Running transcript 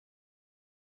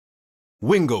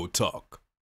Wingo Talk.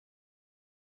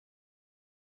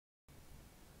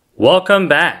 Welcome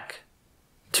back.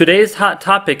 Today's hot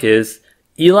topic is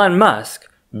Elon Musk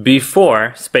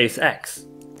before SpaceX.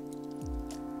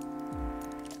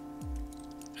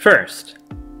 First,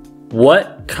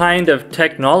 what kind of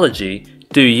technology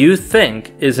do you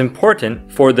think is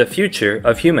important for the future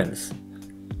of humans?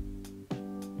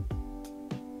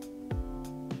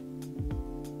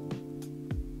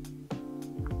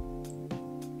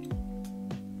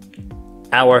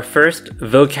 Our first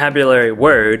vocabulary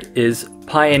word is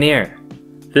pioneer.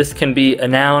 This can be a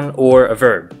noun or a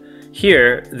verb.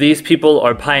 Here, these people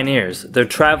are pioneers. They're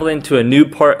traveling to a new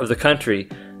part of the country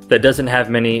that doesn't have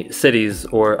many cities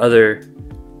or other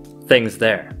things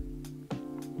there.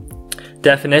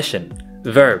 Definition: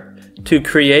 verb, to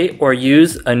create or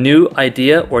use a new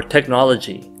idea or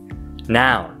technology.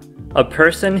 Noun, a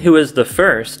person who is the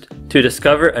first to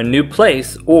discover a new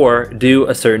place or do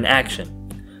a certain action.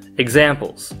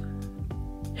 Examples: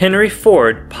 Henry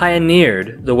Ford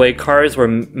pioneered the way cars were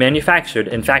manufactured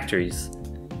in factories.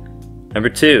 Number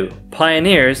 2,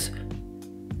 pioneers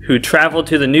who traveled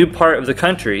to the new part of the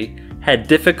country had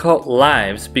difficult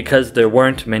lives because there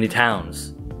weren't many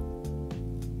towns.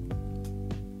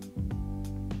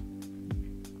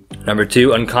 Number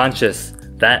 2, unconscious.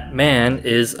 That man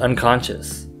is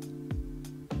unconscious.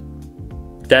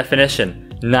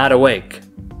 Definition: not awake.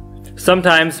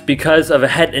 Sometimes because of a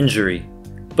head injury,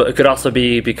 but it could also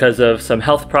be because of some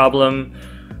health problem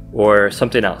or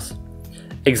something else.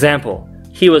 Example: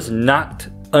 he was knocked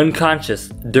unconscious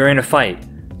during a fight,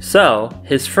 so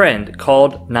his friend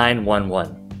called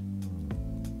 911.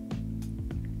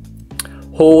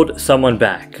 Hold someone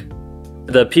back.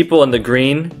 The people in the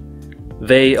green,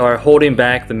 they are holding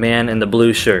back the man in the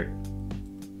blue shirt.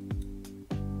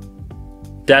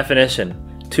 Definition: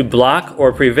 to block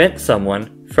or prevent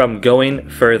someone from going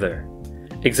further.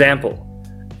 Example: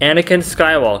 Anakin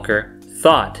Skywalker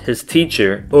thought his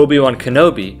teacher Obi-Wan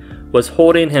Kenobi was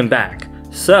holding him back,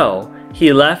 so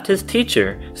he left his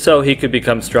teacher so he could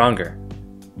become stronger.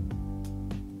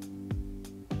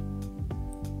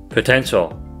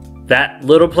 Potential: that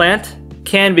little plant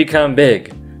can become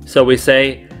big, so we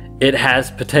say it has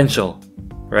potential,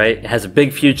 right? It has a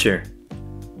big future.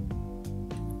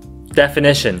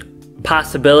 Definition: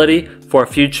 possibility for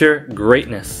future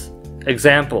greatness.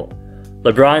 Example: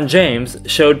 LeBron James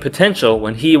showed potential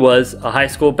when he was a high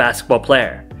school basketball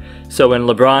player. So when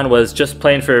LeBron was just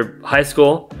playing for high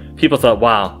school, people thought,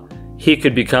 wow, he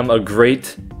could become a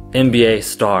great NBA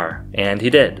star, and he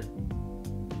did.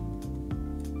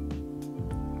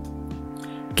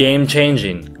 Game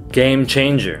changing, game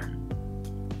changer.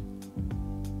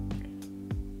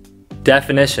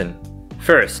 Definition: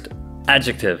 first,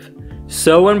 adjective,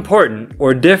 so important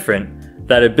or different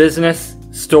that a business,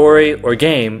 story, or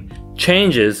game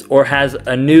changes or has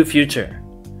a new future.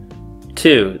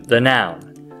 2. The noun,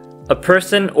 a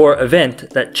person or event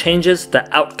that changes the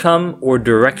outcome or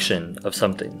direction of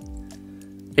something.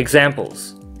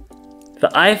 Examples: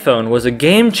 the iPhone was a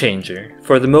game changer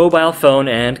for the mobile phone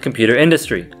and computer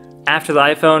industry. After the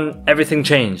iPhone, everything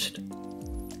changed.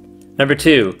 Number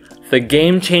 2, the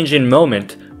game-changing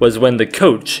moment was when the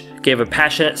coach gave a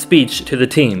passionate speech to the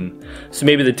team. So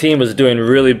maybe the team was doing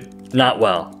really not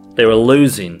well. They were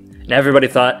losing, and everybody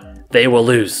thought they will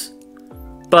lose.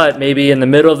 But maybe in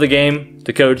the middle of the game,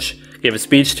 the coach gave a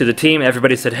speech to the team,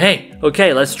 everybody said, hey,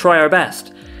 okay, let's try our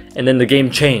best. And then the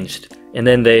game changed, and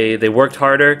then they worked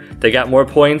harder, they got more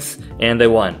points, and they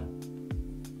won.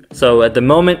 So at the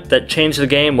moment that changed the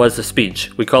game was the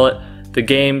speech. We call it the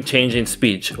game-changing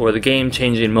speech, or the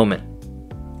game-changing moment.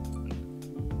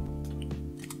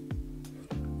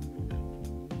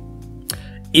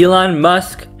 Elon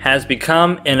Musk has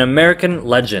become an American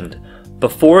legend.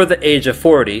 Before the age of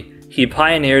 40, he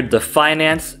pioneered the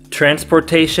finance,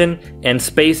 transportation, and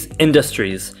space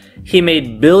industries. He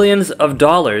made billions of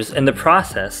dollars in the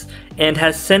process and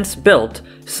has since built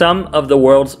some of the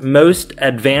world's most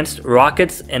advanced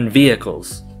rockets and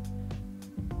vehicles.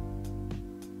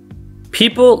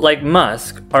 People like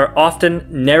Musk are often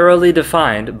narrowly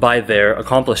defined by their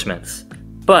accomplishments,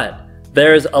 but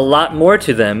there's a lot more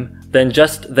to them than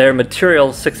just their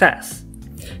material success.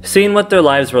 Seeing what their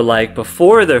lives were like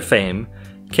before their fame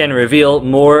can reveal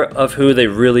more of who they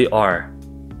really are.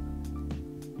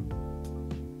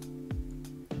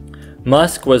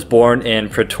 Musk was born in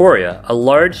Pretoria, a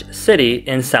large city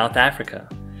in South Africa.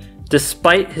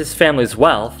 Despite his family's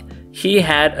wealth, he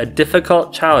had a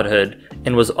difficult childhood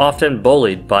and was often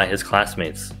bullied by his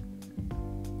classmates.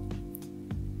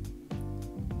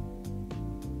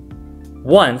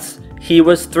 Once, he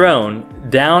was thrown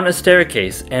down a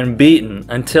staircase and beaten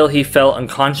until he fell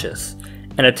unconscious.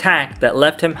 an attack that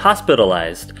left him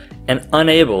hospitalized and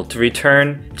unable to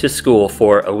return to school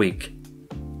for a week.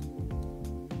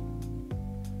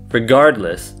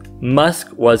 Regardless,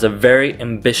 Musk was a very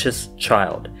ambitious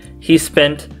child. He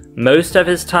spent most of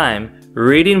his time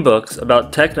reading books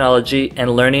about technology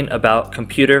and learning about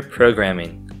computer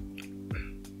programming.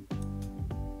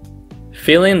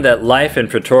 Feeling that life in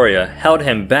Pretoria held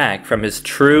him back from his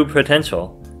true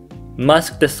potential,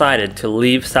 Musk decided to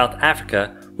leave South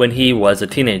Africa when he was a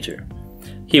teenager.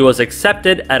 He was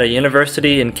accepted at a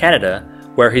university in Canada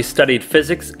where he studied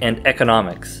physics and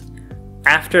economics.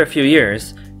 After a few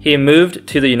years, he moved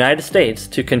to the United States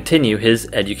to continue his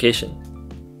education.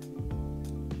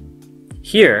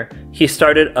 Here, he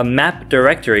started a map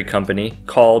directory company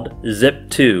called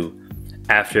Zip2.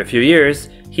 After a few years,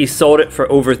 he sold it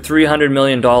for over $300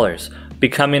 million,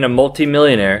 becoming a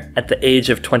multimillionaire at the age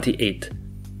of 28.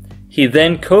 He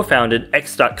then co-founded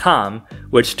X.com,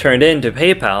 which turned into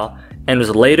PayPal and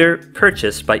was later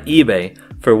purchased by eBay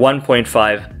for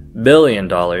 $1.5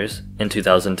 billion in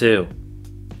 2002.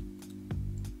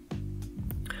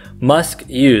 Musk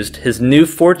used his new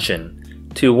fortune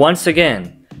to once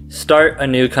again start a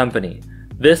new company,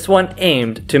 this one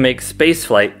aimed to make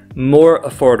spaceflight more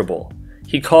affordable.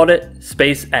 He called it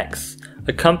SpaceX,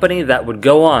 a company that would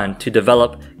go on to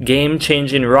develop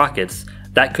game-changing rockets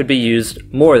that could be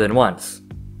used more than once.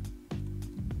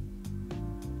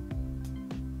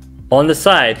 On the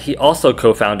side, he also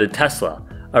co-founded Tesla,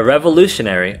 a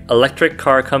revolutionary electric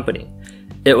car company.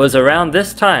 It was around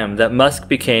this time that Musk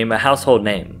became a household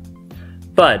name.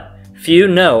 But few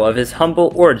know of his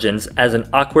humble origins as an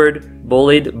awkward,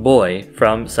 bullied boy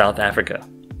from South Africa.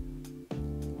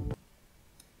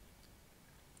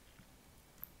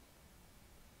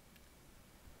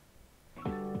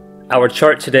 Our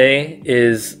chart today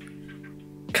is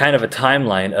kind of a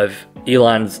timeline of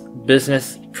Elon's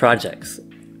business projects.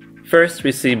 First,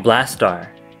 we see Blastar.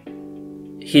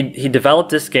 He developed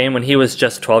this game when he was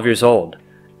just 12 years old,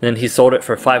 and then he sold it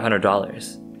for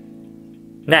 $500.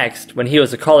 Next, when he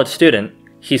was a college student,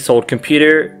 he sold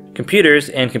computers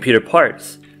and computer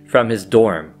parts from his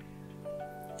dorm.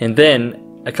 And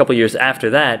then, a couple years after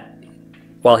that,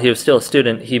 while he was still a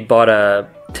student, he bought a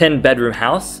 10-bedroom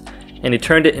house and he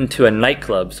turned it into a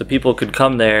nightclub so people could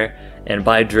come there and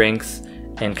buy drinks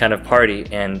and kind of party,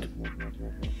 and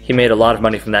he made a lot of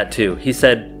money from that too. He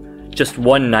said just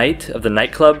one night of the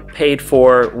nightclub paid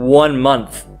for 1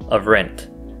 month of rent.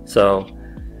 So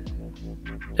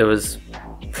it was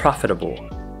profitable.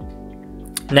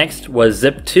 Next was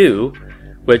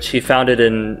Zip2, which he founded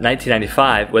in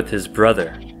 1995 with his brother,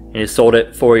 and he sold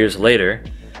it 4 years later.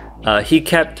 He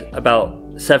kept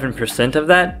about 7% of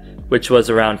that, which was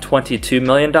around $22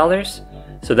 million.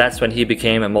 So that's when he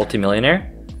became a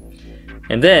multimillionaire.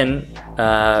 And then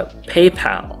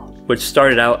PayPal, which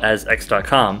started out as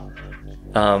X.com,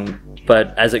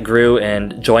 but as it grew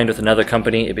and joined with another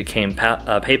company, it became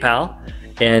PayPal.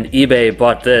 And eBay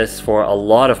bought this for a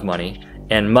lot of money,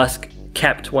 and Musk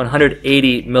kept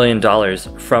 $180 million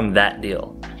from that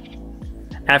deal.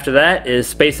 After that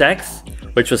is SpaceX,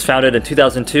 which was founded in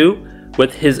 2002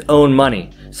 with his own money.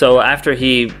 So after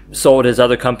he sold his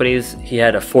other companies, he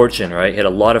had a fortune, right? He had a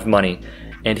lot of money,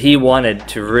 and he wanted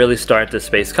to really start the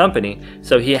space company,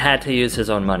 so he had to use his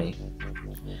own money.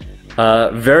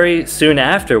 Very soon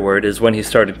afterward is when he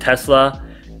started Tesla,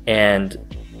 and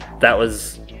that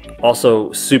was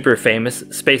also super famous.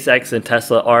 SpaceX and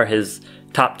Tesla are his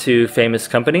top two famous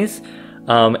companies.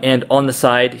 And on the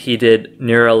side, he did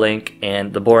Neuralink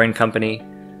and The Boring Company,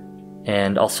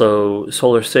 and also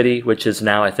Solar City, which is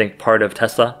now, I think, part of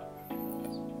Tesla.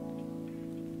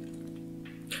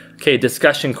 Okay,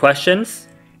 discussion questions.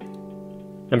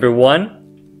 Number 1,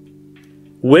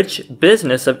 which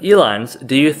business of Elon's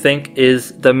do you think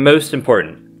is the most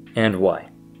important, and why?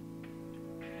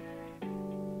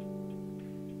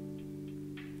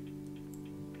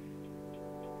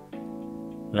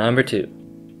 Number 2,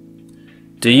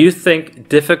 do you think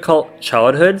difficult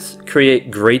childhoods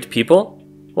create great people?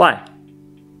 Why?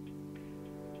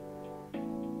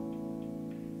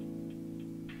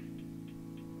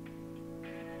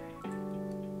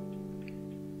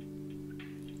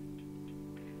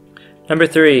 Number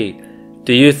 3,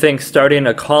 do you think starting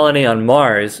a colony on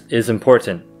Mars is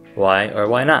important? Why or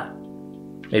why not?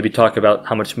 Maybe talk about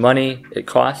how much money it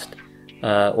costs,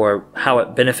 or how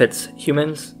it benefits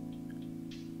humans.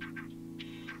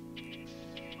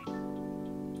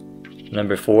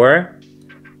 Number 4,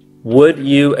 would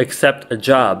you accept a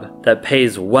job that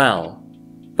pays well,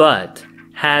 but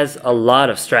has a lot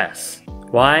of stress?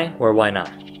 Why or why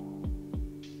not?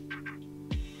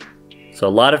 So a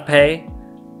lot of pay,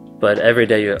 but every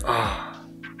day you're,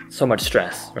 so much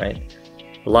stress, right?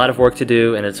 A lot of work to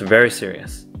do, and it's very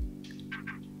serious.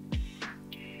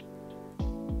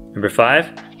 Number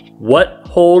 5, what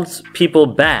holds people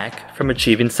back from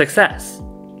achieving success?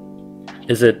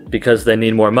 Is it because they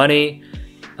need more money,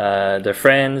 their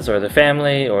friends or their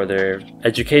family or their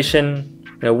education?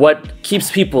 What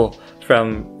keeps people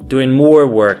from doing more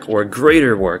work or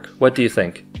greater work? What do you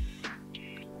think?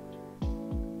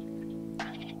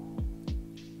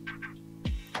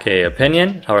 Okay,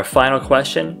 opinion, our final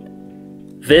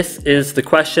question. This is the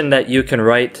question that you can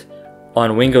write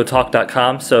on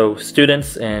wingotalk.com so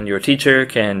students and your teacher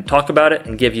can talk about it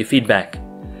and give you feedback.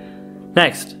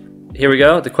 Next, here we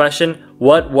go, the question,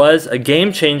 what was a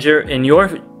game changer in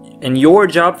your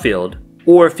job field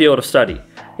or field of study?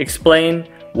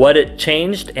 Explain what it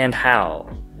changed and how.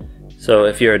 So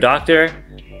if you're a doctor,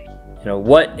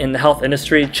 what in the health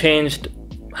industry changed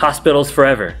hospitals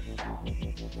forever?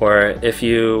 Or if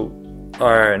you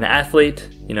are an athlete,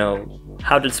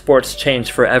 how did sports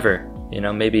change forever?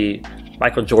 Maybe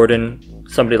Michael Jordan,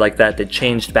 somebody like that, they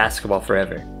changed basketball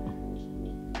forever.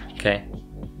 Okay?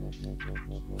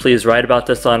 Please write about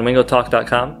this on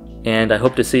wingotalk.com, and I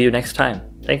hope to see you next time.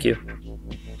 Thank you.